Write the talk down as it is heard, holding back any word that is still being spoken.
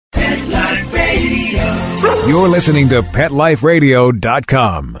You're listening to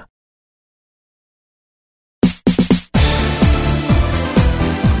PetLifeRadio.com.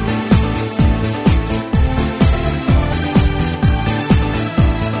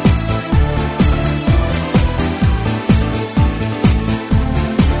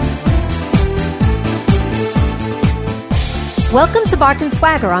 Welcome to Bark and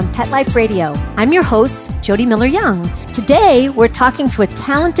Swagger on Pet Life Radio. I'm your host, Jody Miller-Young. Today, we're talking to a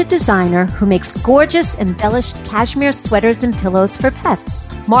talented designer who makes gorgeous, embellished cashmere sweaters and pillows for pets.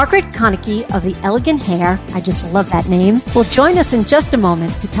 Margaret Konecki of The Elegant Hair, I just love that name, will join us in just a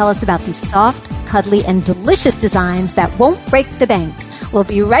moment to tell us about these soft, cuddly, and delicious designs that won't break the bank. We'll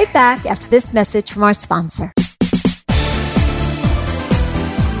be right back after this message from our sponsor.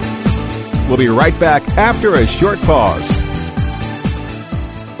 We'll be right back after a short pause.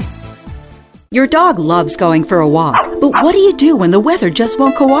 Your dog loves going for a walk, but what do you do when the weather just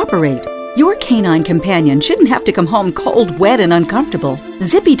won't cooperate? Your canine companion shouldn't have to come home cold, wet, and uncomfortable.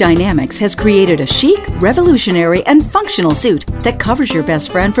 Zippy Dynamics has created a chic, revolutionary, and functional suit that covers your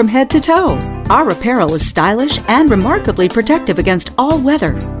best friend from head to toe. Our apparel is stylish and remarkably protective against all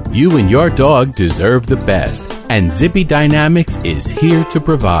weather. You and your dog deserve the best, and Zippy Dynamics is here to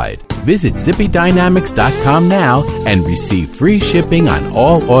provide. Visit ZippyDynamics.com now and receive free shipping on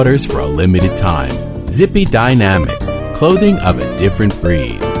all orders for a limited time. Zippy Dynamics, clothing of a different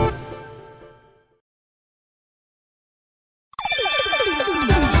breed.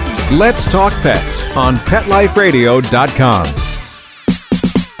 Let's talk pets on PetLifeRadio.com.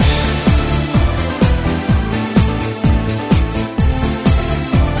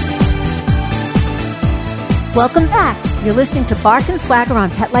 Welcome back. You're listening to Bark and Swagger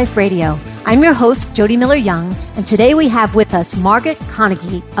on Pet Life Radio. I'm your host, Jody Miller-Young, and today we have with us Margaret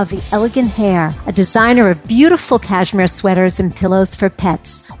Konecki of The Elegant Hair, a designer of beautiful cashmere sweaters and pillows for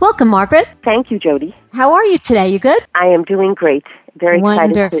pets. Welcome, Margaret. Thank you, Jody. How are you today? You good? I am doing great. Very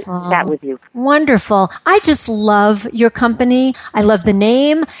excited Wonderful. to chat with you. Wonderful. I just love your company. I love the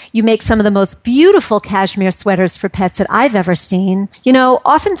name. You make some of the most beautiful cashmere sweaters for pets that I've ever seen. You know,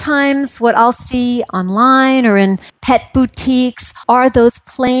 oftentimes what I'll see online or in pet boutiques are those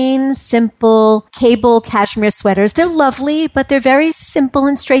plain, simple cable cashmere sweaters. They're lovely, but they're very simple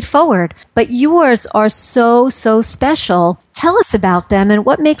and straightforward. But yours are so, so special. Tell us about them and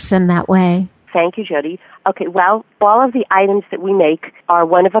what makes them that way. Thank you, Jody. Okay, well, all of the items that we make are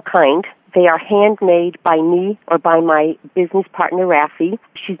one of a kind. They are handmade by me or by my business partner, Rafi.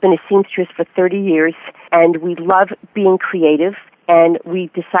 She's been a seamstress for 30 years, and we love being creative, and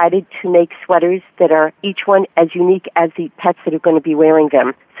we decided to make sweaters that are each one as unique as the pets that are going to be wearing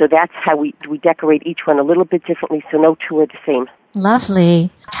them. So that's how we decorate each one a little bit differently, so no two are the same.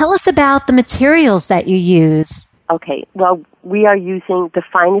 Lovely. Tell us about the materials that you use. Okay, well, we are using the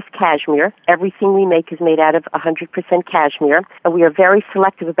finest cashmere. Everything we make is made out of 100% cashmere, and we are very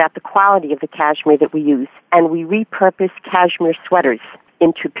selective about the quality of the cashmere that we use. And we repurpose cashmere sweaters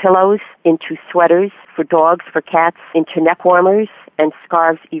into pillows, into sweaters for dogs, for cats, into neck warmers, and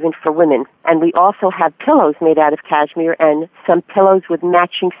scarves even for women. And we also have pillows made out of cashmere and some pillows with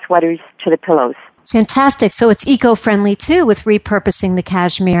matching sweaters to the pillows. Fantastic. So it's eco-friendly, too, with repurposing the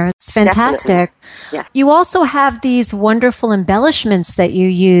cashmere. It's fantastic. Yeah. You also have these wonderful embellishments that you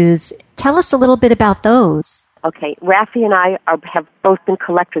use. Tell us a little bit about those. Okay. Rafi and I have both been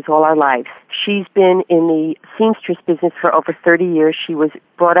collectors all our lives. She's been in the seamstress business for over 30 years. She was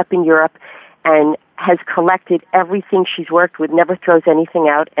brought up in Europe and has collected everything she's worked with, never throws anything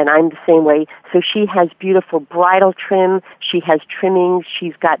out, and I'm the same way. So she has beautiful bridal trim, she has trimmings,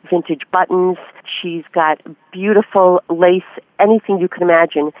 she's got vintage buttons, she's got beautiful lace, anything you can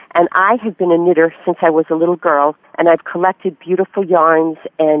imagine. And I have been a knitter since I was a little girl, and I've collected beautiful yarns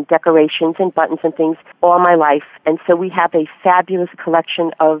and decorations and buttons and things all my life. And so we have a fabulous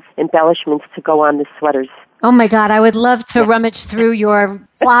collection of embellishments to go on the sweaters. Oh, my God. I would love to rummage through your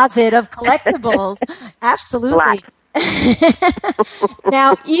closet of collectibles. Absolutely.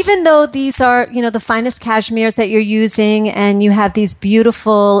 Now, even though these are, the finest cashmeres that you're using and you have these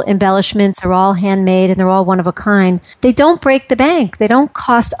beautiful embellishments, they're all handmade and they're all one of a kind, they don't break the bank. They don't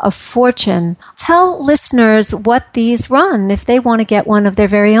cost a fortune. Tell listeners what these run if they want to get one of their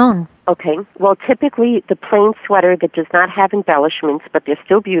very own. Okay. Well, typically the plain sweater that does not have embellishments, but they're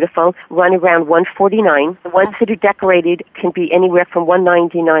still beautiful, run around $149. The ones that are decorated can be anywhere from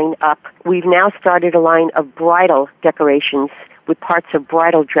 $199 up. We've now started a line of bridal decorations with parts of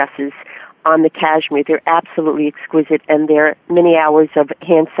bridal dresses on the cashmere. They're absolutely exquisite, and they're many hours of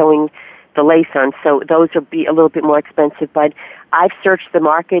hand sewing the lace on. So those will be a little bit more expensive. But I've searched the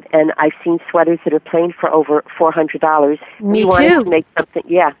market, and I've seen sweaters that are plain for over $400. Me wanted too. to make something,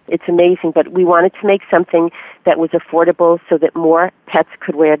 yeah, it's amazing. But we wanted to make something that was affordable so that more pets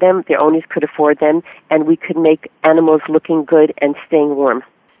could wear them, their owners could afford them, and we could make animals looking good and staying warm.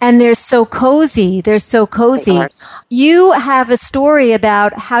 And they're so cozy. They're so cozy. You have a story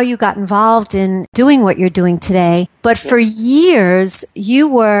about how you got involved in doing what you're doing today. But for years, you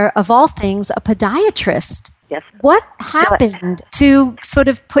were, of all things, a podiatrist. Yes. What happened to sort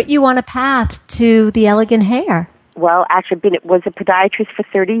of put you on a path to the elegant hair? Well, actually, I was a podiatrist for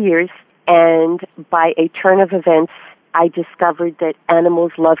 30 years, and by a turn of events, I discovered that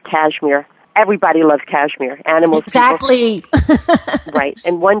animals love cashmere. Everybody loves cashmere. Animals. Exactly. Right.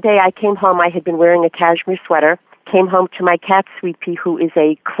 And one day I came home. I had been wearing a cashmere sweater. Came home to my cat, Sweet Pea, who is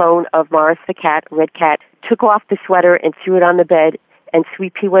a clone of Morris the cat, Red Cat. Took off the sweater and threw it on the bed. And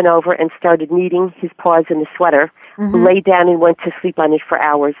Sweet Pea went over and started kneading his paws in the sweater. Laid down and went to sleep on it for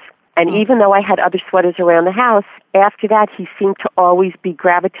hours. And even though I had other sweaters around the house, after that he seemed to always be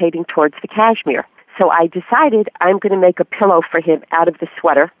gravitating towards the cashmere. So I decided I'm going to make a pillow for him out of the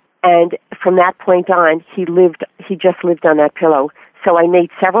sweater. And from that point on, he just lived on that pillow. So I made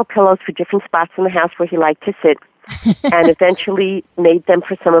several pillows for different spots in the house where he liked to sit, and eventually made them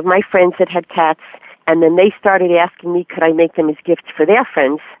for some of my friends that had cats. And then they started asking me, could I make them as gifts for their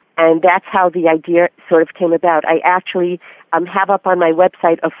friends? And that's how the idea sort of came about. I actually have up on my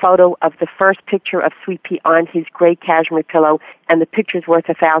website a photo of the first picture of Sweet Pea on his gray cashmere pillow, and the picture's worth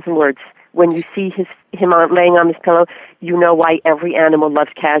 1,000 words. When you see him laying on this pillow, you know why every animal loves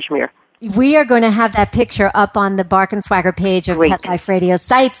cashmere. We are going to have that picture up on the Bark and Swagger page of Pet Life Radio's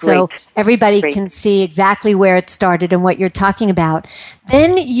site so everybody can see exactly where it started and what you're talking about.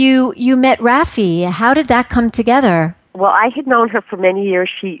 Then you met Raffi. How did that come together? Well, I had known her for many years.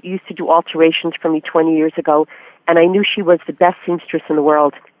 She used to do alterations for me 20 years ago, and I knew she was the best seamstress in the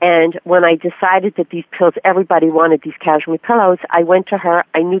world. And when I decided that these pillows, everybody wanted these cashmere pillows, I went to her.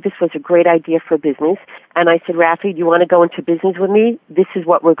 I knew this was a great idea for business. And I said, Raffi, do you want to go into business with me? This is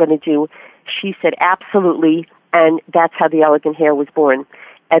what we're going to do. She said, absolutely. And that's how the Elegant Hair was born.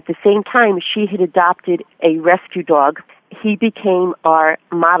 At the same time, she had adopted a rescue dog. He became our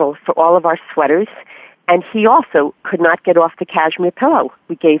model for all of our sweaters. And he also could not get off the cashmere pillow.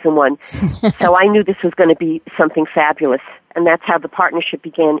 We gave him one. So I knew this was going to be something fabulous. And that's how the partnership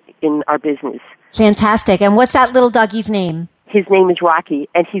began in our business. Fantastic. And what's that little doggy's name? His name is Rocky,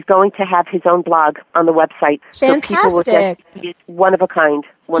 and he's going to have his own blog on the website. Fantastic. So he's one of a kind.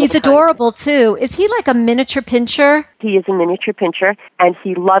 He's adorable, too. Is he like a miniature pincher? He is a miniature pincher, and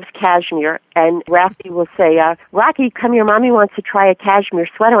he loves cashmere. And Raffi will say, Rocky, come here. Mommy wants to try a cashmere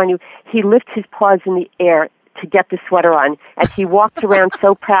sweater on you. He lifts his paws in the air to get the sweater on, and he walks around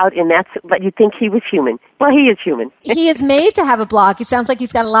so proud, and but you'd think he was human. Well, he is human. He is made to have a blog. He sounds like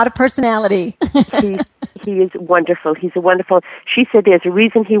he's got a lot of personality. He is wonderful. He's a wonderful. She said there's a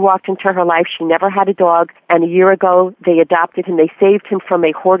reason he walked into her life. She never had a dog, and a year ago they adopted him. They saved him from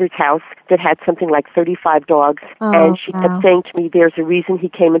a hoarder's house that had something like 35 dogs, and she kept saying to me, there's a reason he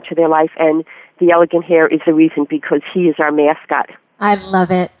came into their life, and the Elegant Hair is the reason because he is our mascot. I love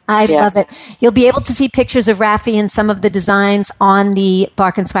it. I love it. You'll be able to see pictures of Raffi and some of the designs on the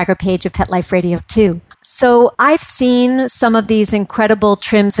Bark and Swagger page of Pet Life Radio, too. So I've seen some of these incredible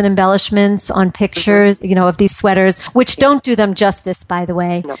trims and embellishments on pictures, of these sweaters, which don't do them justice, by the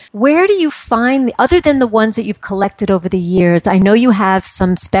way. No. Where do you find, other than the ones that you've collected over the years, I know you have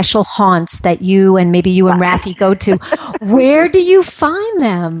some special haunts that you and maybe you and Raffi go to. Where do you find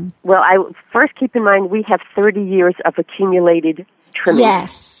them? Well, first keep in mind we have 30 years of accumulated trimming.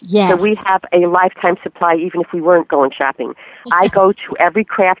 Yes. So we have a lifetime supply even if we weren't going shopping. I go to every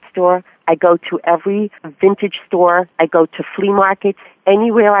craft store. I go to every vintage store. I go to flea markets.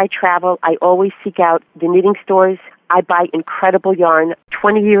 Anywhere I travel, I always seek out the knitting stores. I buy incredible yarn.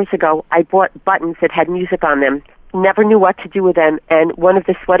 20 years ago, I bought buttons that had music on them. Never knew what to do with them. And one of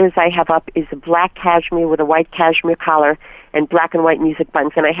the sweaters I have up is a black cashmere with a white cashmere collar and black and white music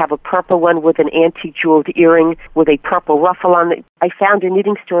buttons. And I have a purple one with an antique jeweled earring with a purple ruffle on it. I found a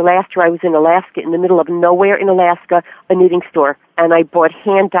knitting store last year. I was in Alaska, in the middle of nowhere in Alaska, a knitting store. And I bought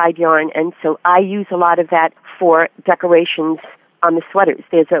hand-dyed yarn. And so I use a lot of that for decorations on the sweaters.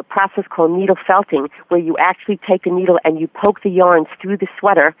 There's a process called needle felting where you actually take a needle and you poke the yarns through the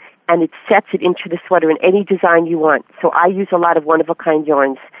sweater and it sets it into the sweater in any design you want. So I use a lot of one-of-a-kind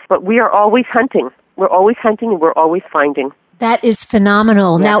yarns. But we are always hunting. We're always hunting and we're always finding. That is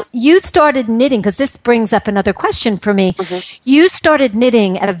phenomenal. Yeah. Now, you started knitting, because this brings up another question for me. Mm-hmm. You started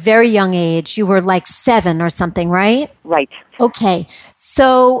knitting at a very young age. You were like 7 or something, right? Right. Okay.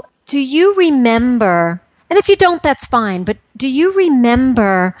 So Do you remember, and if you don't, that's fine, but do you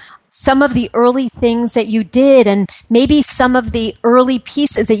remember some of the early things that you did and maybe some of the early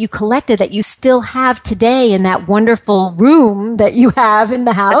pieces that you collected that you still have today in that wonderful room that you have in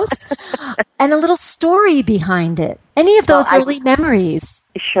the house and a little story behind it? Any of those early memories?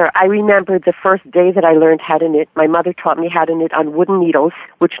 Sure. I remember the first day that I learned how to knit. My mother taught me how to knit on wooden needles,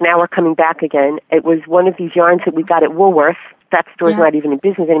 which now are coming back again. It was one of these yarns that we got at Woolworth. That store's not even in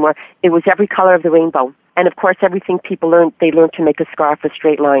business anymore. It was every color of the rainbow. And, of course, everything people learned, they learned to make a scarf a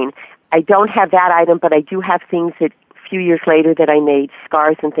straight line. I don't have that item, but I do have things that a few years later that I made,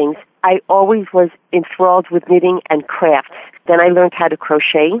 scarves and things. I always was enthralled with knitting and crafts. Then I learned how to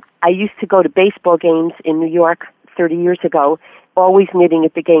crochet. I used to go to baseball games in New York 30 years ago, always knitting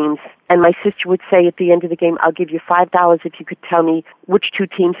at the games. And my sister would say at the end of the game, I'll give you $5 if you could tell me which two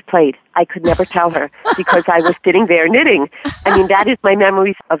teams played. I could never tell her because I was sitting there knitting. I mean, that is my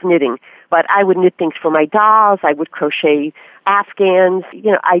memories of knitting. But I would knit things for my dolls. I would crochet Afghans.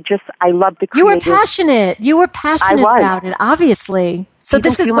 You know, I loved the creative. You were passionate about it, obviously. So Even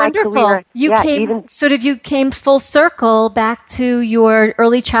this is wonderful. You came full circle back to your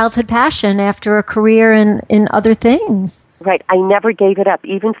early childhood passion after a career in other things. Right. I never gave it up.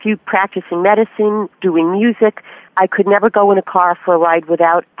 Even through practicing medicine, doing music, I could never go in a car for a ride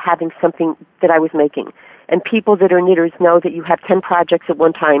without having something that I was making. And people that are knitters know that you have 10 projects at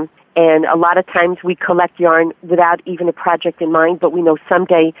one time. And a lot of times we collect yarn without even a project in mind, but we know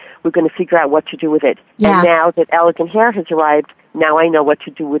someday we're going to figure out what to do with it. Yeah. And now that Elegant Hair has arrived, now I know what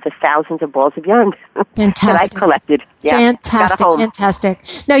to do with the thousands of balls of yarn that I've collected. Yeah, fantastic.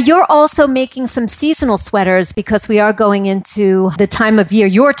 Now, you're also making some seasonal sweaters because we are going into the time of year,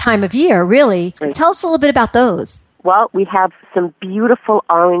 your time of year, really. Right. Tell us a little bit about those. Well, we have some beautiful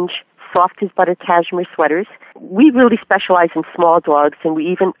orange, soft as butter cashmere sweaters. We really specialize in small dogs, and we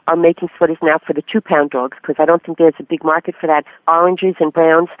even are making sweaters now for the 2-pound dogs because I don't think there's a big market for that. Oranges and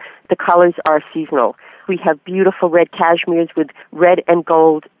browns, the colors are seasonal. We have beautiful red cashmeres with red and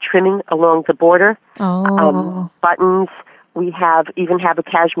gold trimming along the border. Buttons. We even have a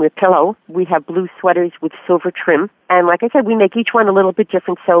cashmere pillow. We have blue sweaters with silver trim. And like I said, we make each one a little bit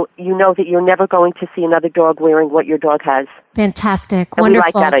different, so you know that you're never going to see another dog wearing what your dog has. Fantastic. And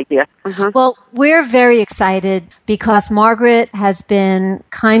wonderful. we like that idea. Mm-hmm. Well, we're very excited because Margaret has been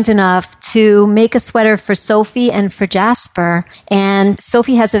kind enough to make a sweater for Sophie and for Jasper. And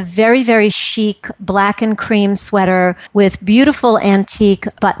Sophie has a very, very chic black and cream sweater with beautiful antique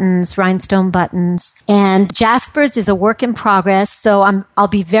buttons, rhinestone buttons. And Jasper's is a work in progress, so I'll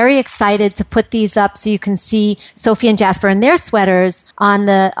be very excited to put these up so you can see Sophie and Jasper and their sweaters on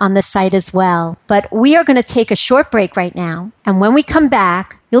the site as well. But we are going to take a short break right now. And when we come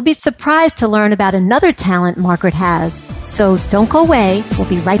back, you'll be surprised to learn about another talent Margaret has. So don't go away. We'll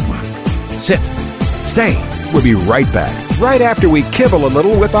be right back. Sit. Stay. We'll be right back. Right after we kibble a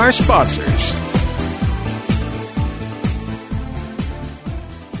little with our sponsors.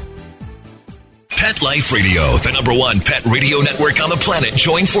 Pet Life Radio, the #1 pet radio network on the planet,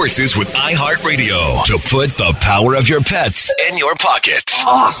 joins forces with iHeartRadio to put the power of your pets in your pocket.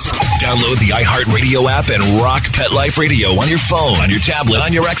 Awesome! Download the iHeartRadio app and rock Pet Life Radio on your phone, on your tablet,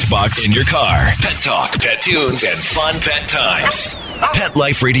 on your Xbox, in your car. Pet talk, pet tunes, and fun pet times. Pet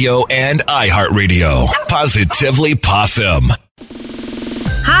Life Radio and iHeartRadio. Positively Possum.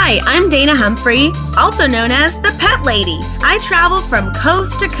 Hi, I'm Dana Humphrey, also known as the Pet Lady. I travel from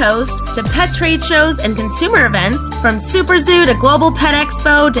coast to coast to pet trade shows and consumer events, from Super Zoo to Global Pet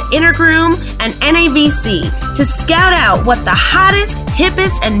Expo to Intergroom and NAVC, to scout out what the hottest,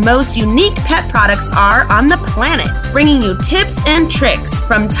 hippest, and most unique pet products are on the planet, bringing you tips and tricks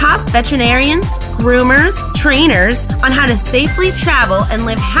from top veterinarians, groomers, trainers on how to safely travel and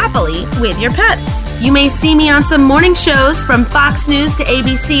live happily with your pets. You may see me on some morning shows from Fox News to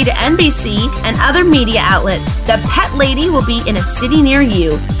ABC to NBC and other media outlets. The Pet Lady will be in a city near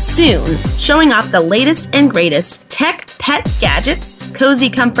you soon, showing off the latest and greatest tech pet gadgets,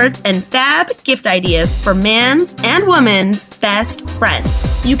 cozy comforts, and fab gift ideas for man's and woman's best friend.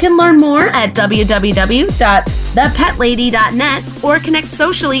 You can learn more at www.thepetlady.net or connect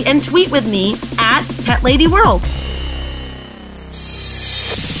socially and tweet with me at PetLadyWorld.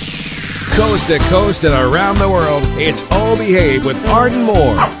 Coast to coast and around the world, it's All Behave with Arden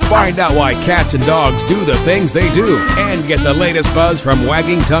Moore. Find out why cats and dogs do the things they do and get the latest buzz from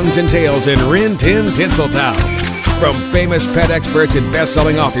wagging tongues and tails in Rin Tin Tinseltown. From famous pet experts and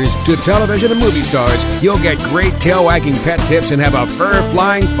best-selling authors to television and movie stars, you'll get great tail-wagging pet tips and have a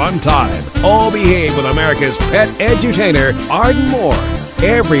fur-flying fun time. All Behave with America's pet edutainer, Arden Moore.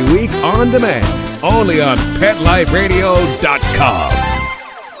 Every week on demand, only on PetLifeRadio.com.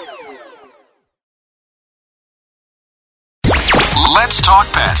 Let's talk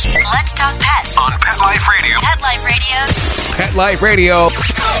pets. Let's talk pets On Pet Life Radio. Pet Life Radio.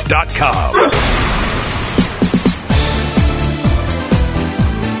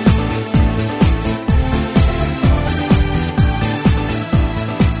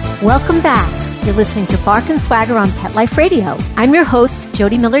 Welcome back. You're listening to Bark and Swagger on Pet Life Radio. I'm your host,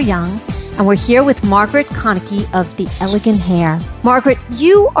 Jody Miller-Young, and we're here with Margaret Konecki of The Elegant Hair. Margaret,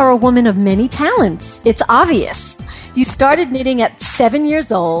 you are a woman of many talents. It's obvious. You started knitting at 7 years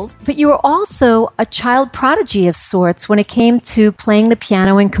old, but you were also a child prodigy of sorts when it came to playing the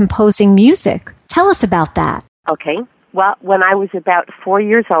piano and composing music. Tell us about that. Okay. Well, when I was about 4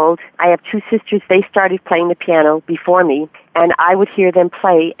 years old, I have two sisters. They started playing the piano before me, and I would hear them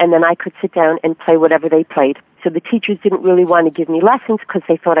play, and then I could sit down and play whatever they played. So the teachers didn't really want to give me lessons because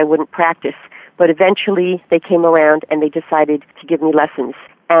they thought I wouldn't practice. But eventually they came around and they decided to give me lessons.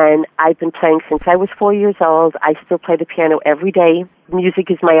 And I've been playing since I was 4 years old. I still play the piano every day.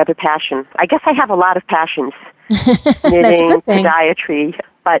 Music is my other passion. I guess I have a lot of passions. Knitting, podiatry.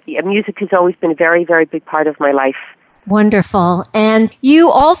 But music has always been a very, very big part of my life. Wonderful. And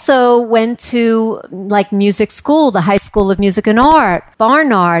you also went to music school, the High School of Music and Art,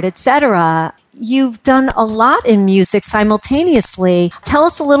 Barnard, etc. You've done a lot in music simultaneously. Tell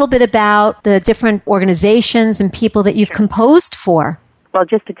us a little bit about the different organizations and people that you've composed for. Well,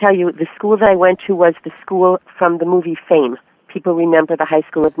 just to tell you, the school that I went to was the school from the movie Fame. People remember the High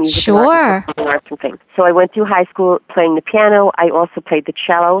School of Music and Arts and Fame. So I went through high school playing the piano. I also played the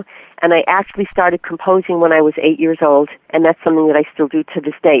cello. And I actually started composing when I was 8 years old, and that's something that I still do to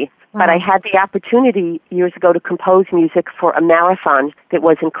this day. Wow. But I had the opportunity years ago to compose music for a marathon that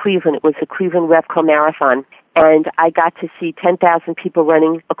was in Cleveland. It was the Cleveland Revco Marathon. And I got to see 10,000 people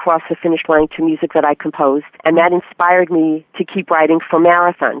running across the finish line to music that I composed. And that inspired me to keep writing for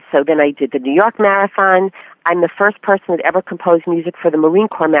marathons. So then I did the New York Marathon. I'm the first person that ever composed music for the Marine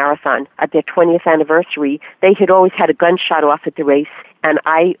Corps Marathon at their 20th anniversary. They had always had a gunshot off at the race, and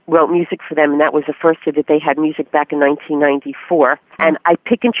I wrote music for them, and that was the first year that they had music back in 1994. And I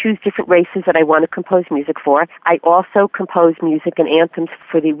pick and choose different races that I want to compose music for. I also compose music and anthems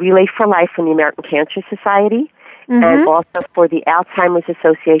for the Relay for Life from the American Cancer Society. And also for the Alzheimer's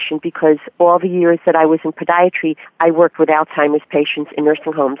Association, because all the years that I was in podiatry, I worked with Alzheimer's patients in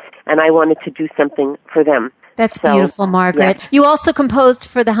nursing homes, and I wanted to do something for them. That's beautiful, Margaret. Yes. You also composed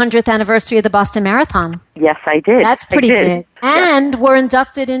for the 100th anniversary of the Boston Marathon. Yes, I did. That's pretty big. And were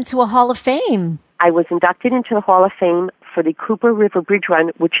inducted into a Hall of Fame. I was inducted into the Hall of Fame for the Cooper River Bridge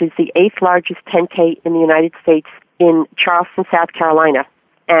Run, which is the 8th largest 10K in the United States in Charleston, South Carolina.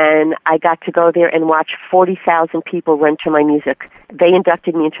 And I got to go there and watch 40,000 people run to my music. They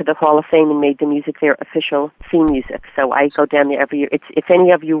inducted me into the Hall of Fame and made the music their official theme music. So I go down there every year. If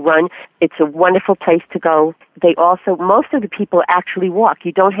any of you run, it's a wonderful place to go. They also, most of the people actually walk.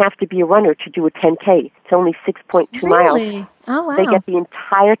 You don't have to be a runner to do a 10K. It's only 6.2 miles. Oh, wow. They get the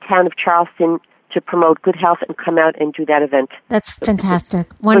entire town of Charleston to promote good health and come out and do that event. That's fantastic.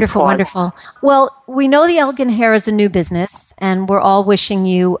 Wonderful, wonderful. Well, we know the Elegant Hair is a new business, and we're all wishing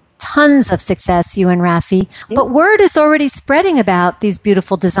you tons of success, you and Rafi. But word is already spreading about these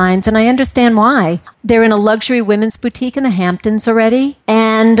beautiful designs, and I understand why. They're in a luxury women's boutique in the Hamptons already.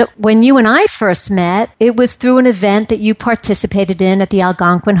 And when you and I first met, it was through an event that you participated in at the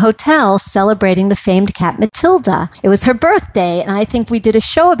Algonquin Hotel celebrating the famed cat Matilda. It was her birthday, and I think we did a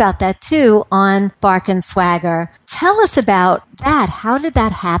show about that too on Bark and Swagger. Tell us about that. How did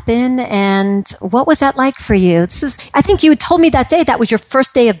that happen, and what was that like for you? I think you had told me that day that was your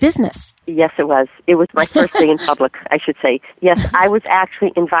first day of business. Yes, it was. It was my first day in public, I should say. Yes, I was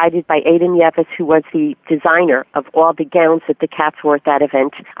actually invited by Ada Nieves, who was the designer of all the gowns that the cats wore at that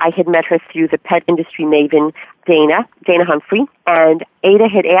event. I had met her through the pet industry maven, Dana Humphrey, and Ada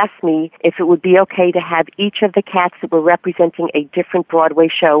had asked me if it would be okay to have each of the cats that were representing a different Broadway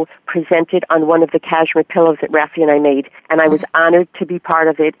show presented on one of the cashmere pillows that Rafi and I made, and I was honored to be part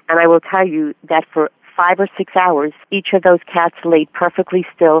of it. And I will tell you that for 5 or 6 hours, each of those cats laid perfectly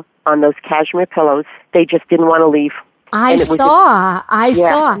still on those cashmere pillows. They just didn't want to leave. I saw.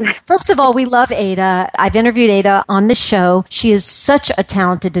 First of all, we love Ada. I've interviewed Ada on the show. She is such a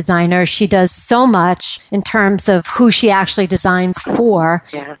talented designer. She does so much in terms of who she actually designs for.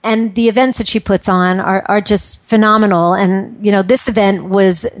 Yeah. And the events that she puts on are just phenomenal. And, you know, this event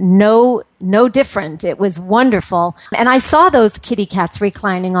was no no different. It was wonderful. And I saw those kitty cats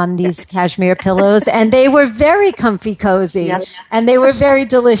reclining on these cashmere pillows, and they were very comfy, cozy, yes. And they were very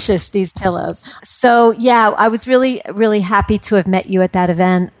delicious, these pillows. So, yeah, I was really, really happy to have met you at that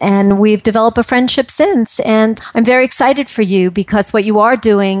event, and we've developed a friendship since. And I'm very excited for you because what you are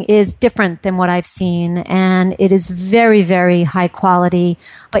doing is different than what I've seen, and it is very, very high quality,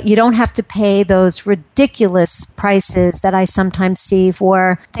 but you don't have to pay those ridiculous prices that I sometimes see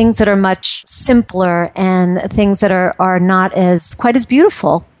for things that are much simpler and things that are not as quite as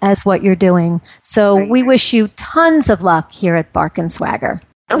beautiful as what you're doing. So we wish you tons of luck here at Bark and Swagger.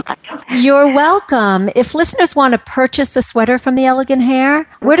 You're welcome. If listeners want to purchase a sweater from The Elegant Hair,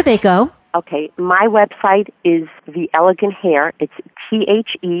 where do they go? Okay, my website is The Elegant Hair. It's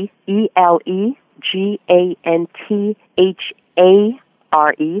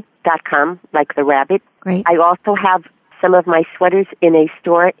TheElegantHare.com, like the rabbit. Great. I also have some of my sweaters in a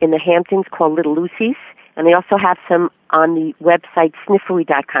store in the Hamptons called Little Lucy's, and I also have some on the website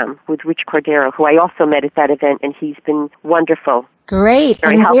Sniffery.com with Rich Cordero, who I also met at that event, and he's been wonderful. Great.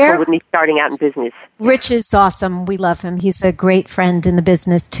 Very helpful with me starting out in business. Rich is awesome. We love him. He's a great friend in the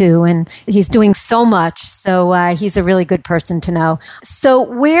business, too, and he's doing so much. So he's a really good person to know. So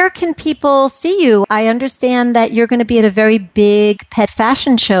where can people see you? I understand that you're going to be at a very big pet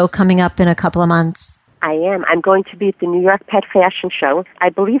fashion show coming up in a couple of months. I am. I'm going to be at the New York Pet Fashion Show. I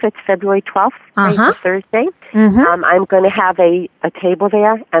believe it's February 12th, It's a Thursday. Mm-hmm. I'm going to have a table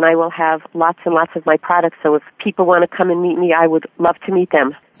there, and I will have lots and lots of my products. So if people want to come and meet me, I would love to meet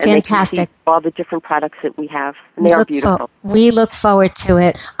them. And fantastic. They can see all the different products that we have. And they are beautiful. We look forward to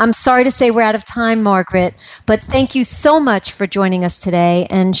it. I'm sorry to say we're out of time, Margaret, but thank you so much for joining us today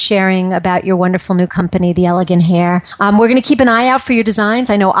and sharing about your wonderful new company, The Elegant Hair. We're going to keep an eye out for your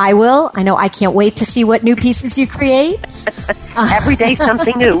designs. I know I will. I know I can't wait to see what new pieces you create. Every day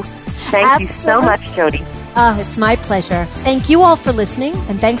something new. Thank you so much, Jody. It's my pleasure. Thank you all for listening,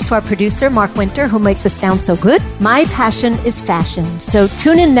 and thanks to our producer, Mark Winter, who makes us sound so good. My passion is fashion, so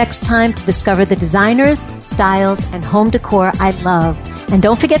tune in next time to discover the designers, styles, and home decor I love. And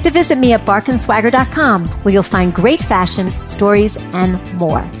don't forget to visit me at barkandswagger.com, where you'll find great fashion, stories, and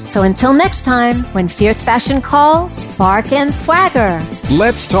more. So until next time, when fierce fashion calls, Bark and Swagger.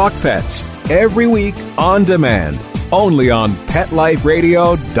 Let's talk pets every week on demand, only on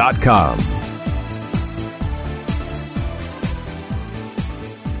PetLifeRadio.com.